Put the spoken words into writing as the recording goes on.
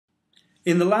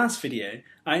In the last video,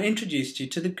 I introduced you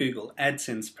to the Google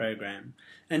AdSense program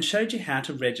and showed you how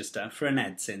to register for an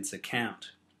AdSense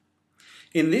account.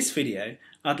 In this video,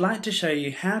 I'd like to show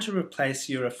you how to replace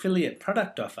your affiliate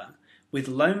product offer with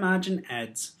low-margin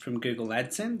ads from Google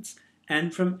AdSense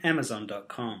and from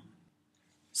Amazon.com.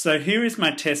 So here is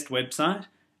my test website,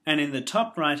 and in the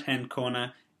top right-hand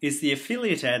corner is the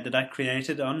affiliate ad that I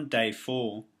created on day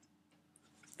 4.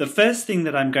 The first thing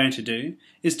that I'm going to do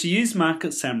is to use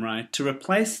Market Samurai to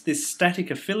replace this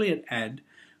static affiliate ad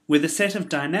with a set of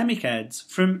dynamic ads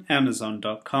from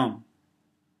Amazon.com.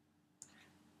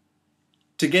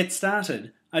 To get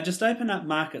started, I just open up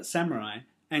Market Samurai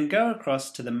and go across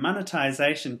to the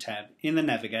Monetization tab in the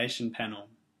navigation panel.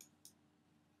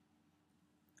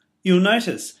 You'll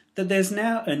notice that there's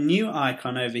now a new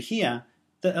icon over here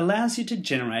that allows you to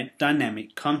generate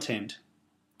dynamic content.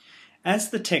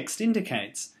 As the text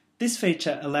indicates, this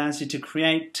feature allows you to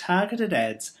create targeted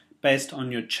ads based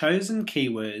on your chosen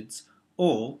keywords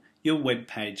or your web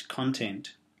page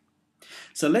content.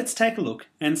 So let's take a look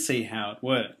and see how it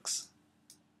works.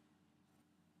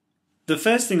 The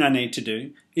first thing I need to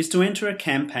do is to enter a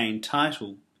campaign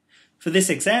title. For this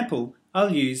example,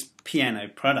 I'll use Piano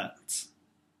Products.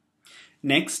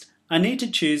 Next, I need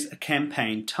to choose a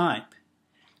campaign type.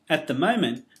 At the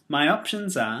moment, my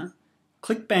options are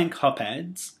ClickBank Hop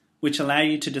Ads, which allow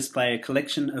you to display a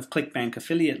collection of ClickBank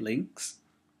affiliate links,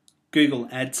 Google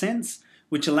AdSense,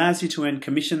 which allows you to earn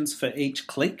commissions for each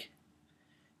click,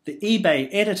 the eBay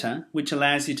Editor, which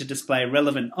allows you to display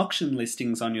relevant auction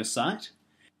listings on your site,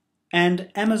 and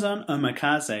Amazon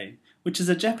Omakase, which is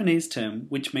a Japanese term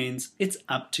which means it's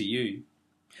up to you.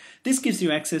 This gives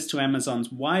you access to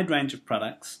Amazon's wide range of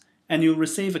products, and you'll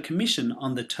receive a commission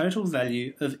on the total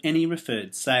value of any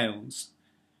referred sales.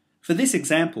 For this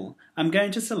example, I'm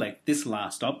going to select this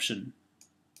last option.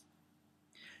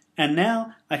 And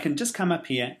now I can just come up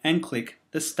here and click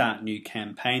the Start New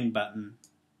Campaign button.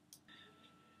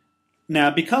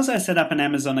 Now, because I set up an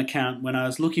Amazon account when I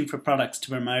was looking for products to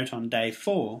promote on day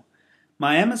 4,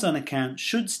 my Amazon account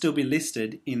should still be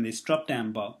listed in this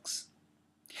drop-down box.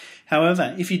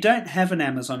 However, if you don't have an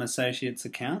Amazon Associates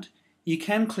account, you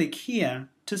can click here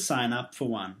to sign up for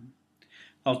one.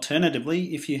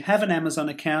 Alternatively, if you have an Amazon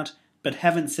account but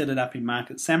haven't set it up in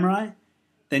Market Samurai,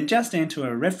 then just enter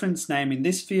a reference name in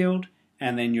this field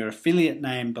and then your affiliate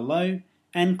name below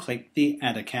and click the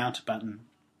Add Account button.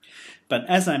 But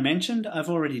as I mentioned, I've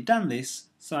already done this,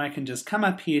 so I can just come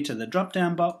up here to the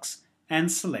drop-down box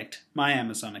and select my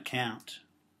Amazon account.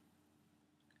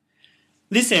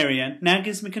 This area now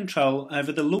gives me control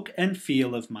over the look and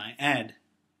feel of my ad.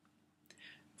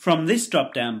 From this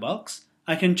drop-down box,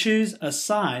 I can choose a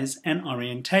size and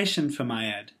orientation for my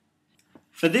ad.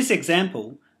 For this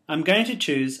example, I'm going to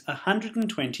choose a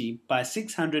 120 by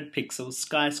 600 pixel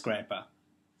skyscraper.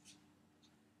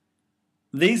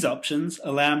 These options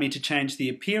allow me to change the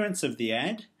appearance of the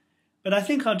ad, but I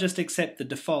think I'll just accept the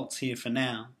defaults here for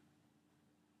now.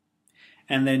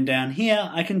 And then down here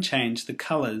I can change the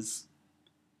colours.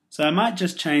 So I might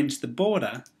just change the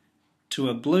border to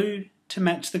a blue to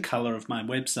match the colour of my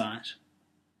website.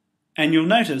 And you'll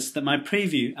notice that my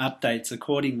preview updates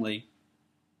accordingly.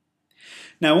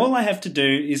 Now all I have to do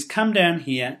is come down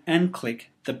here and click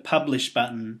the Publish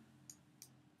button.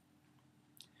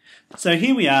 So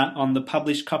here we are on the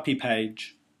Publish Copy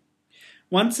page.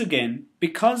 Once again,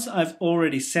 because I've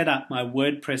already set up my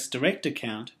WordPress Direct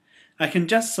account, I can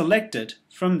just select it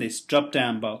from this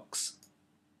drop-down box.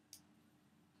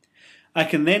 I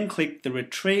can then click the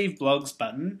Retrieve Blogs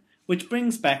button, which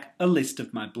brings back a list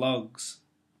of my blogs.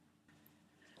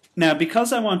 Now,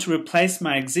 because I want to replace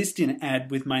my existing ad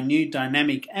with my new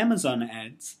dynamic Amazon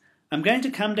ads, I'm going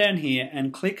to come down here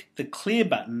and click the Clear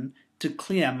button to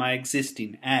clear my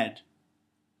existing ad.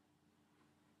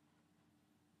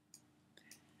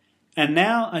 And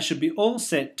now I should be all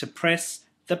set to press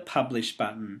the Publish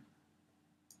button.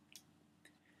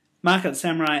 Market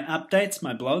Samurai updates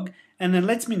my blog and then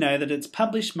lets me know that it's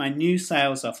published my new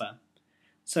sales offer.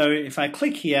 So if I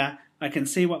click here, I can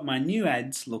see what my new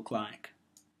ads look like.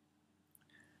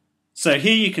 So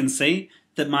here you can see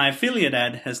that my affiliate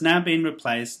ad has now been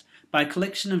replaced by a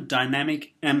collection of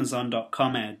dynamic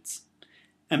Amazon.com ads.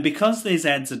 And because these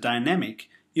ads are dynamic,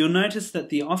 you'll notice that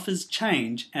the offers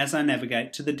change as I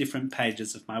navigate to the different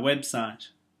pages of my website.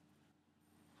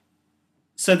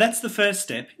 So that's the first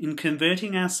step in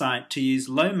converting our site to use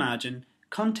low-margin,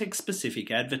 context-specific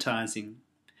advertising.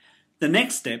 The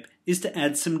next step is to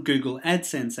add some Google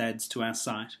AdSense ads to our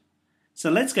site. So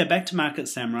let's go back to Market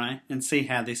Samurai and see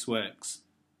how this works.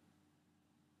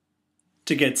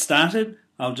 To get started,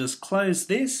 I'll just close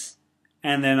this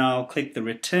and then I'll click the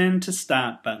Return to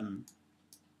Start button.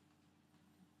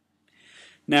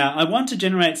 Now I want to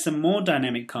generate some more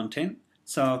dynamic content,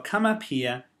 so I'll come up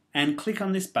here and click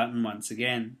on this button once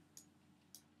again.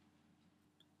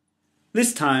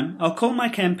 This time I'll call my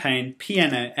campaign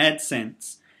Piano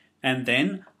AdSense, and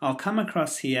then I'll come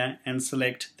across here and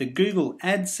select the Google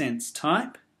AdSense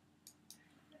type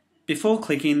before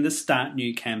clicking the Start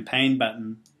New Campaign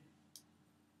button.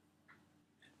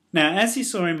 Now, as you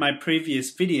saw in my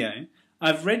previous video,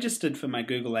 I've registered for my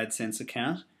Google AdSense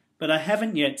account, but I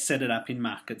haven't yet set it up in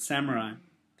Market Samurai.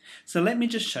 So let me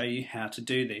just show you how to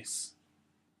do this.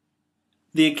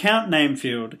 The account name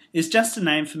field is just a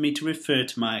name for me to refer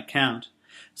to my account,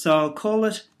 so I'll call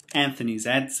it Anthony's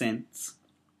AdSense.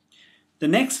 The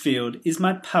next field is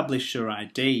my Publisher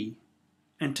ID,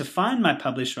 and to find my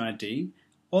Publisher ID,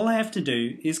 all I have to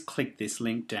do is click this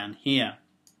link down here.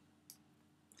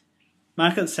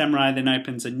 Market Samurai then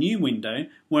opens a new window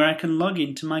where I can log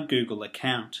into my Google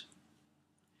account.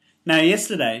 Now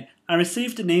yesterday I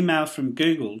received an email from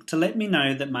Google to let me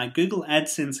know that my Google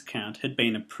AdSense account had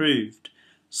been approved,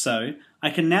 so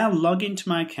I can now log into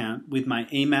my account with my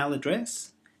email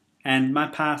address and my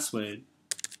password.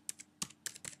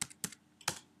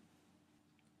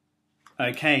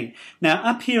 Okay, now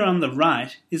up here on the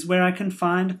right is where I can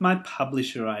find my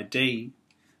Publisher ID.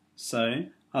 So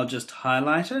I'll just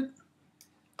highlight it,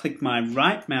 click my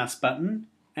right mouse button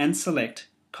and select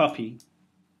Copy.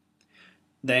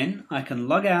 Then I can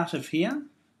log out of here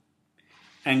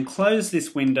and close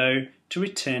this window to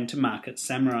return to Market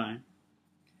Samurai.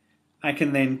 I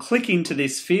can then click into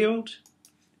this field,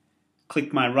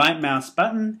 click my right mouse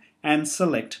button and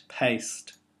select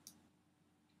Paste.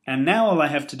 And now all I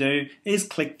have to do is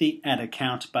click the Add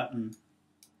Account button.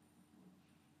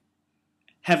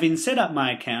 Having set up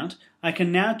my account, I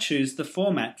can now choose the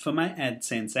format for my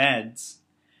AdSense ads.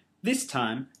 This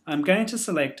time, I'm going to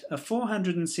select a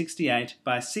 468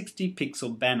 by 60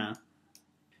 pixel banner.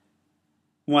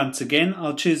 Once again,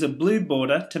 I'll choose a blue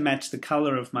border to match the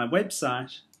colour of my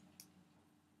website.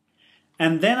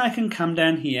 And then I can come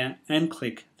down here and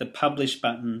click the Publish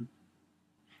button.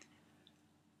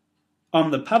 On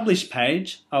the Publish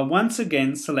page, I'll once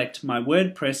again select my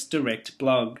WordPress Direct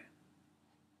blog.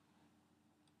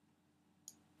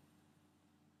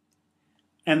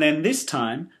 And then this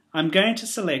time, I'm going to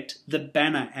select the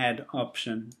Banner Ad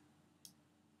option.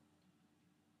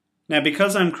 Now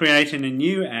because I'm creating a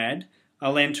new ad,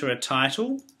 I'll enter a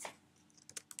title,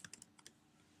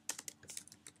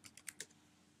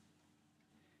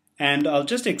 and I'll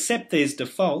just accept these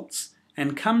defaults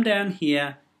and come down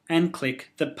here and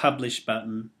click the Publish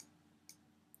button.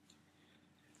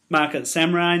 Market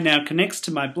Samurai now connects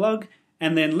to my blog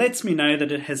and then lets me know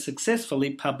that it has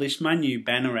successfully published my new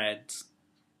banner ads.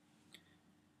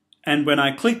 And when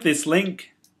I click this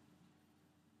link,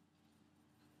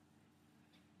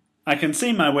 I can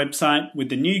see my website with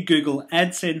the new Google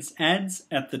AdSense ads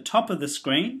at the top of the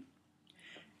screen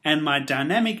and my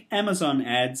dynamic Amazon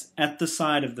ads at the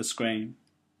side of the screen.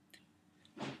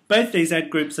 Both these ad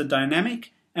groups are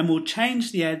dynamic and will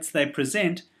change the ads they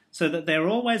present so that they're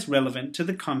always relevant to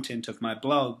the content of my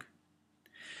blog.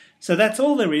 So that's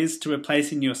all there is to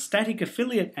replacing your static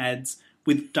affiliate ads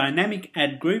with dynamic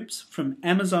ad groups from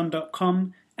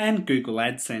Amazon.com and Google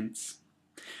AdSense.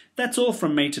 That's all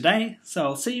from me today, so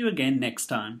I'll see you again next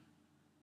time.